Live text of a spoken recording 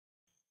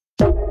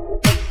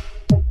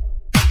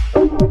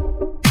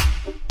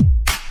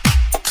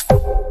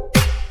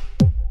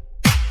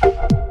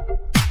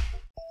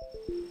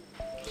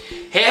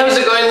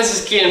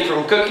Cian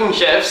from Cooking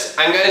Chefs,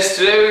 and guys,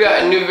 today we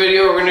got a new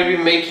video. We're going to be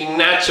making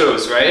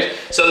nachos, right?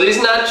 So these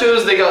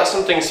nachos, they got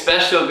something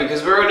special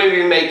because we're going to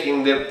be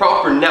making the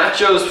proper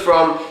nachos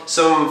from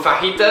some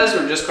fajitas.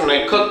 We're just going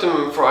to cut them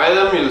and fry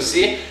them, you'll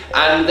see.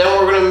 And then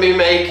we're going to be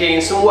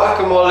making some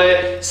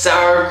guacamole,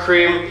 sour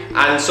cream,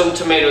 and some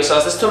tomato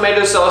sauce. This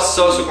tomato sauce is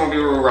also going to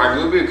be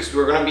ragout because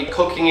we're going to be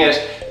cooking it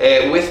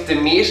with the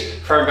meat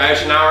for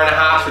about an hour and a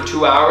half or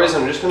 2 hours.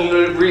 I'm just going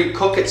to really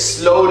cook it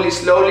slowly,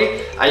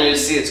 and you'll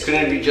see it's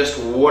going to be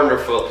just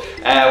wonderful.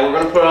 We're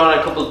going to put on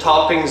a couple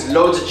toppings,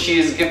 loads of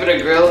cheese, give it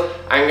a grill,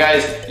 and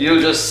guys,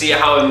 you'll just see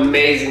how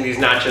amazing these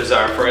nachos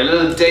are. For a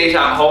little date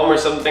at home or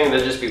something,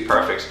 they'll just be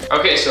perfect.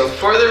 Okay, so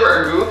for the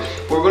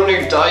ragout, we're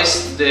going to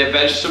dice the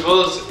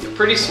vegetables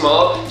pretty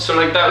small, so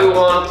like that we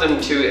want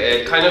them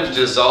to kind of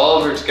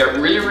dissolve or to get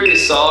really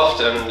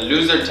soft and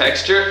lose their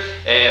texture.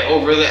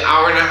 Over the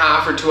hour and a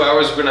half or 2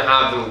 hours, we're going to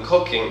have them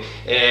cooking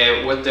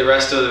with the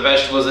rest of the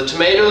vegetables. The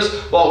tomatoes,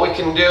 what we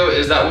can do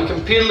is that we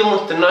can peel them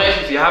with the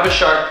knife if you have a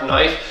sharp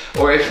knife,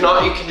 or if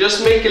not, you can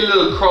just make a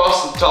little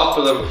cross at the top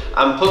of them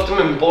and put them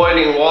in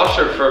boiling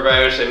water for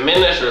about a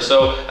minute or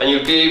so, and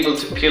you'll be able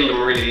to peel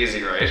them really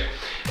easy, right?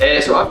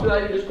 So after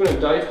that, you're just going to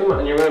dice them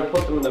and you're going to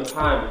put them in the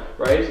pan,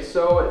 right?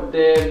 So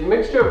the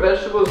mixture of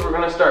vegetables, we're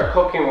going to start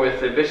cooking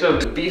with a bit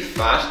of beef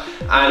fat,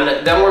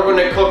 and then we're going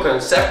to cook on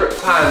separate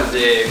pan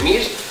the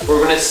meat.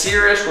 We're going to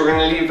sear it. We're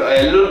going to leave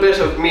a little bit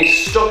of meat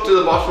stuck to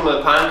the bottom of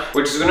the pan,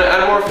 which is going to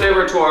add more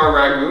flavor to our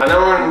ragout. And then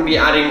we're going to be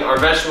adding our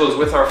vegetables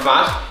with our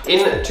fat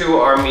into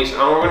our meat, and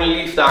we're going to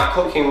leave that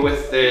cooking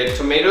with the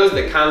tomatoes,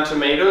 the canned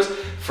tomatoes,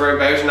 for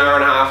about an hour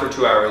and a half or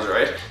 2 hours,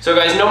 right? So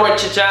guys, no more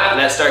chit chat,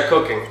 let's start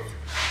cooking.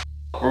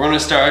 We're going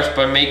to start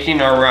by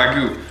making our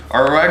ragout.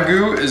 Our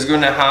ragout is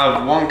going to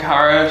have 1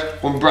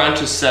 carrot, 1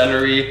 branch of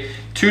celery,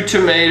 2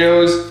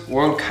 tomatoes,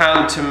 1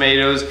 canned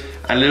tomatoes,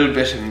 and a little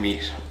bit of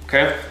meat,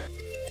 okay?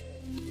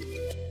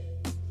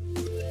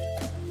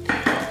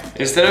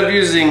 Instead of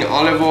using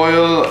olive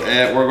oil,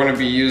 we're going to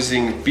be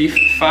using beef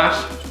fat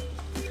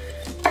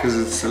because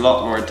it's a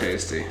lot more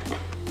tasty.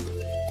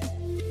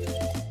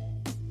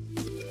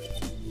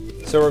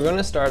 So we're going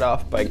to start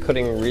off by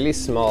cutting really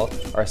small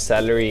our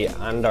celery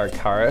and our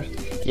carrot.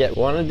 Yet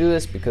we want to do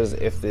this because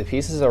if the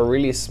pieces are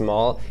really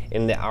small,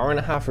 in the hour and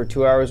a half or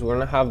 2 hours we're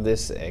going to have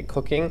this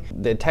cooking,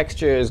 the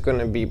texture is going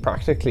to be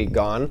practically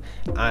gone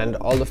and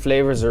all the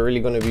flavors are really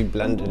going to be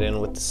blended in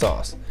with the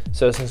sauce.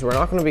 So since we're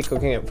not going to be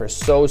cooking it for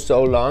so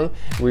long,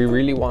 we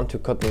really want to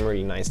cut them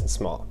really nice and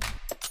small.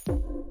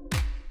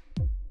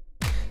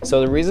 So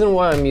the reason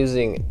why I'm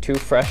using 2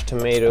 fresh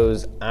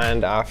tomatoes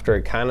and after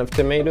a can of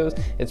tomatoes,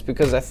 it's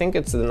because I think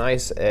it's a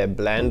nice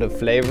blend of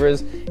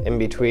flavors in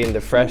between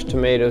the fresh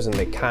tomatoes and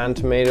the canned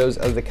tomatoes,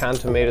 as the canned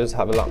tomatoes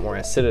have a lot more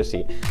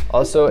acidity.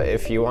 Also,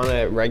 if you want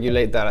to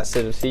regulate that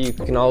acidity, you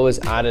can always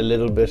add a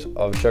little bit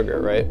of sugar,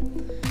 right?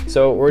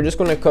 So we're just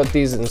going to cut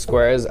these in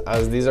squares,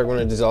 as these are going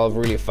to dissolve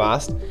really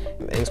fast.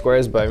 In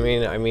squares, but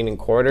I mean in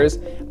quarters.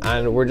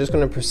 And we're just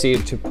going to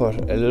proceed to put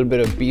a little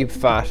bit of beef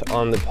fat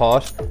on the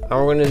pot, and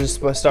we're going to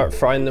just start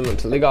frying them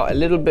until they got a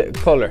little bit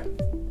of color.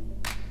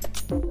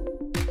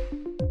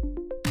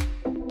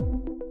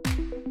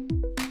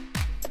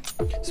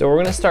 So we're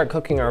going to start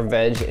cooking our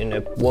veg in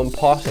one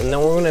pot, and then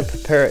we're going to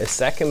prepare a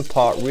second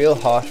pot real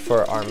hot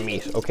for our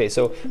meat. Okay,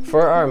 so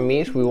for our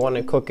meat, we want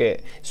to cook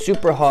it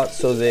super hot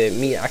so the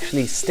meat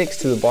actually sticks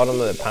to the bottom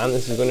of the pan.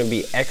 This is going to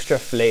be extra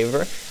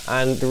flavor,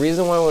 and the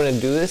reason why I want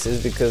to do this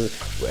is because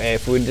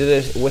if we did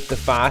it with the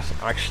fat,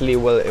 actually,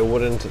 well, it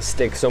wouldn't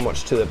stick so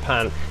much to the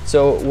pan.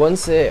 So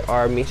once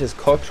our meat is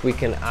cooked, we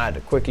can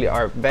add quickly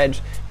our veg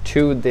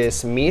to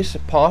this meat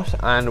pot,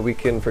 and we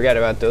can forget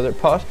about the other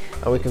pot,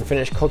 and we can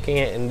finish cooking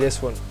it in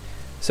this one.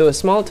 So a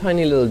small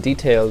tiny little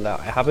detail that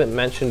I haven't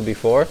mentioned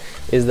before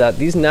is that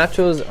these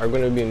nachos are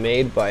going to be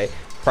made by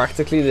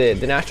practically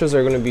the nachos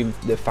are going to be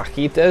the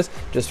fajitas,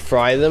 just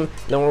fry them.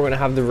 Then we're going to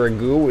have the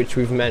ragout, which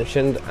we've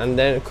mentioned, and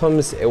then it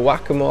comes a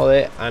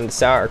guacamole and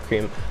sour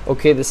cream.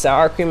 Okay, the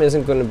sour cream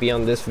isn't going to be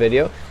on this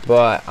video,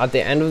 but at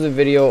the end of the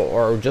video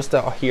or just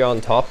here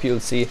on top,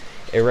 you'll see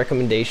a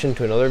recommendation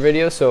to another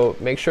video, so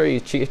make sure you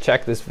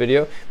check this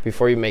video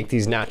before you make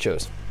these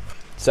nachos.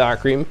 Sour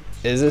cream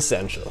is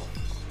essential.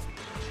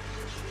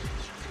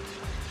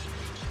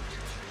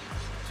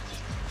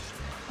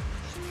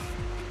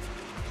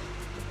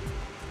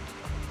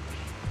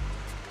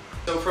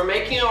 So for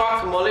making a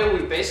guacamole,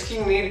 we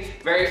basically need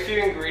very few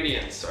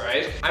ingredients,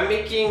 alright? I'm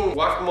making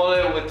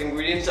guacamole with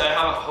ingredients I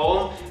have at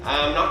home.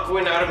 I'm not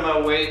going out of my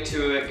way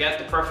to get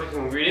the perfect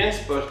ingredients,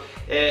 but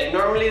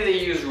normally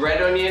they use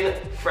red onion,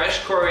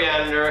 fresh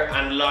coriander,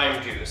 and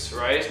lime juice,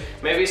 right?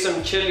 Maybe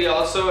some chili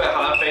also, a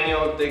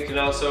jalapeno they can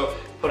also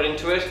put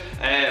into it.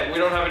 We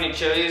don't have any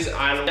chilies,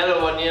 and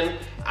yellow onion,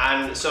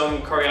 and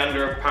some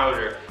coriander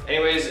powder.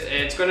 Anyways,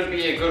 it's going to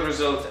be a good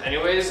result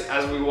anyways,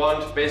 as we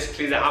want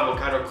basically the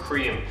avocado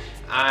cream.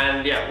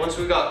 And yeah, once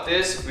we got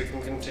this, we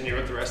can continue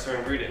with the rest of our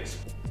ingredients.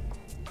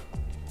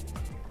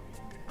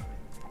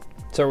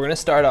 So So we're going to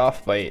start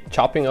off by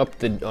chopping up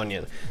the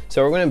onion.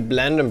 So we're going to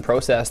blend and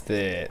process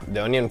the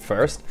onion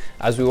first,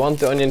 as we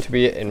want the onion to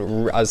be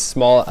as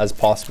small as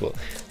possible.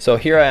 So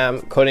here I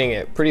am cutting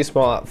it pretty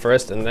small at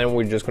first, and then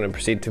we're just going to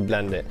proceed to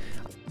blend it.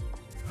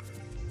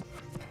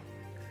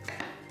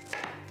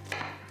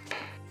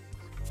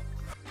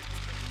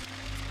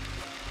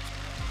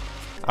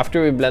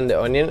 After we blend the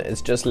onion,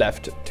 it's just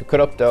left to cut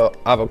up the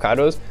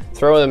avocados,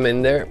 throw them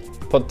in there,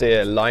 put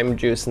the lime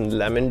juice and the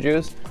lemon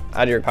juice,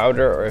 add your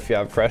powder, or if you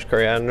have fresh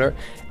coriander,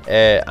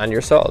 and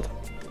your salt.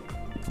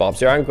 Bob's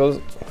your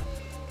ankles.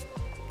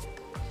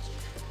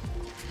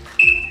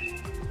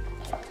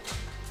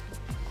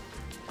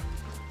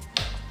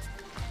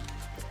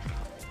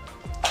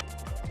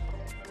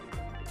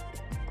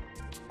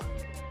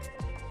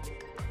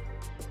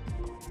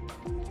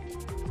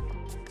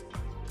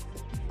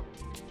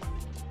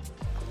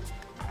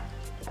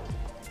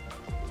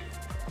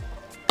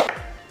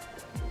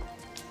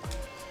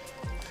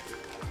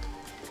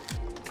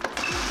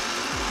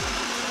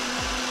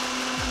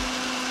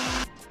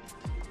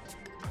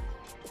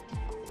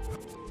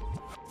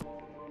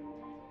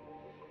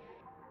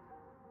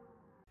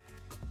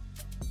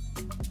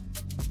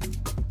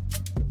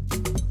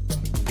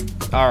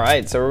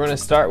 Alright, so we're going to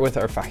start with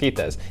our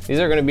fajitas. These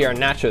are going to be our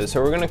nachos, so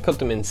we're going to cut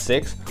them in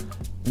 6.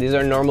 These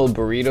are normal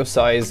burrito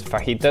size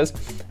fajitas,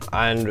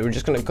 and we're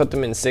just going to cut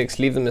them in 6,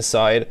 leave them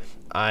aside,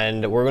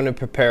 and we're going to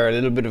prepare a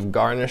little bit of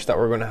garnish that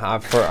we're going to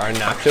have for our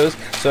nachos.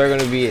 So they're going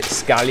to be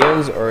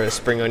scallions or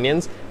spring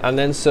onions, and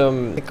then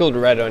some pickled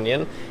red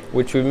onion,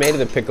 which we've made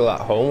the pickle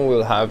at home.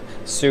 We'll have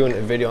soon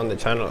a video on the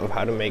channel of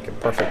how to make a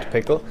perfect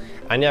pickle.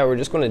 And yeah, we're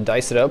just going to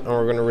dice it up, and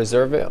we're going to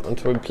reserve it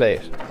until we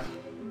plate.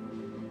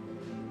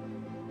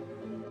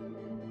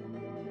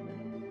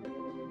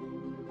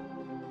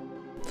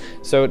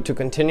 So to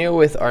continue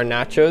with our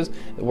nachos,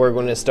 we're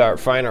going to start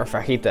frying our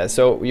fajitas.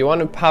 So you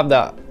want to have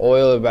that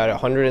oil about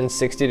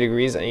 160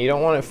 degrees, and you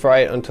don't want to fry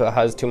it until it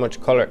has too much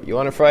color. You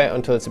want to fry it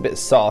until it's a bit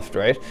soft,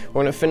 right? We're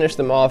going to finish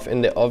them off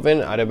in the oven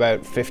at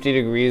about 50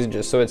 degrees,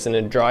 just so it's in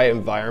a dry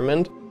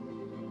environment.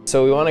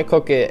 So we want to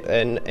cook it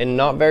in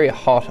not very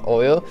hot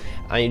oil,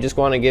 and you just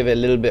want to give it a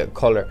little bit of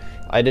color.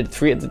 I did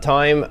 3 at the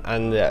time,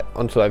 and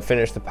until I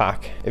finished the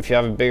pack. If you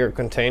have a bigger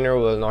container,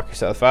 will knock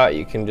yourself out.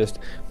 You can just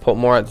put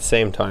more at the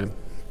same time.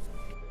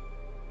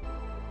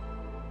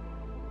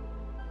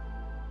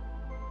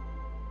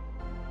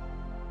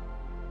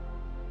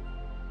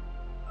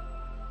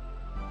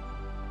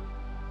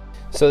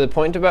 So the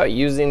point about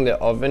using the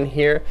oven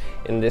here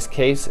in this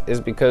case is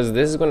because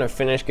this is going to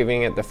finish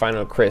giving it the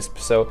final crisp.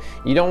 So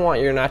you don't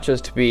want your nachos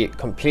to be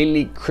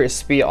completely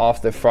crispy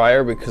off the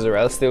fryer, because or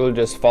else they will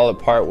just fall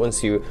apart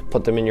once you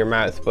put them in your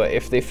mouth. But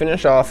if they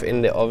finish off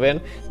in the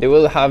oven, they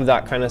will have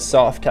that kind of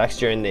soft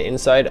texture in the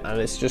inside, and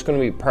it's just going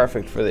to be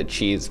perfect for the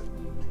cheese.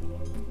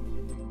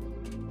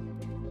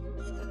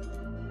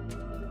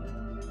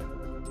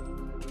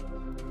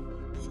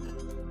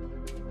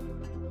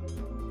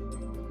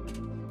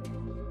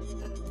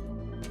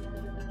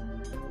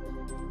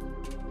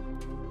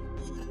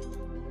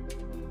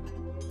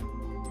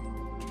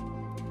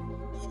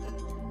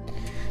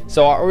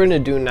 So what we're going to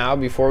do now,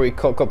 before we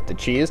cook up the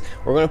cheese,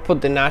 we're going to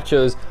put the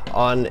nachos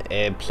on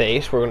a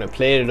plate. We're going to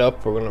plate it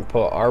up. We're going to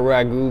put our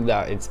ragout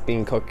that it's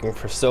been cooking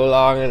for so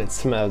long and it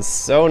smells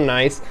so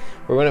nice.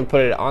 We're going to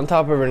put it on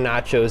top of our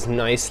nachos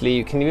nicely.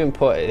 You can even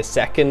put a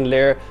second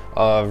layer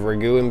of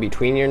ragout in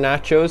between your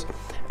nachos.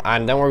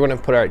 And then we're going to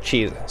put our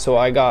cheese. So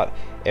I got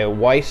a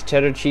white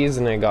cheddar cheese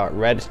and I got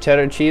red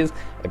cheddar cheese.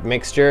 A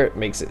mixture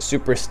makes it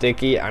super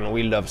sticky, and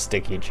we love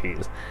sticky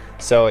cheese.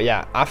 So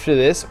yeah, after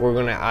this we're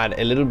going to add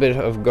a little bit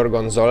of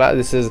gorgonzola.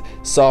 This is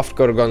soft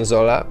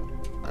gorgonzola,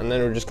 and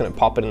then we're just going to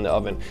pop it in the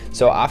oven.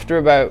 So after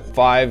about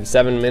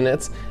 5-7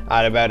 minutes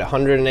at about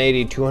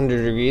 180-200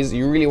 degrees,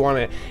 you really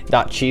want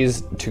that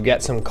cheese to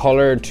get some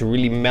color, to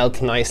really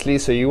melt nicely.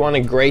 So you want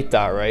to grate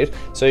that, right?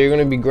 So you're going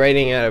to be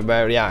grating at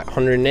about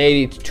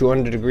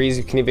 180-200 degrees.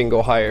 You can even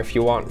go higher if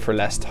you want for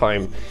less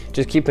time.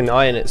 Just keep an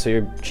eye on it so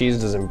your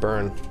cheese doesn't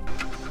burn.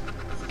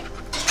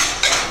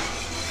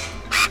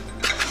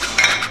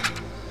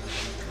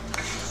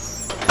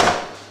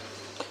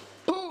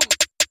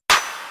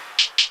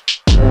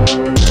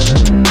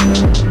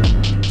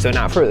 So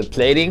now for the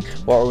plating,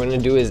 what we're going to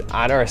do is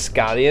add our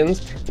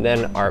scallions,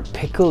 then our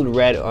pickled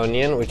red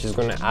onion, which is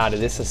going to add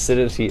this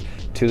acidity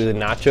to the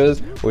nachos,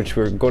 which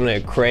we're going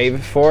to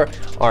crave for,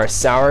 our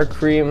sour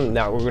cream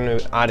that we're going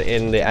to add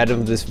in the end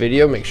of this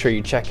video. Make sure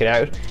you check it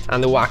out,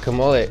 and the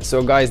guacamole.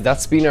 So guys,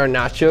 that's been our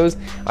nachos.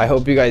 I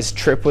hope you guys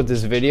trip with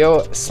this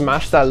video.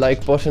 Smash that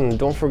like button, and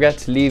don't forget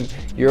to leave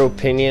your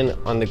opinion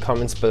on the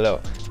comments below.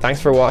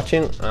 Thanks for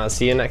watching, and I'll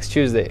see you next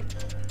Tuesday.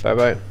 Bye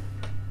bye.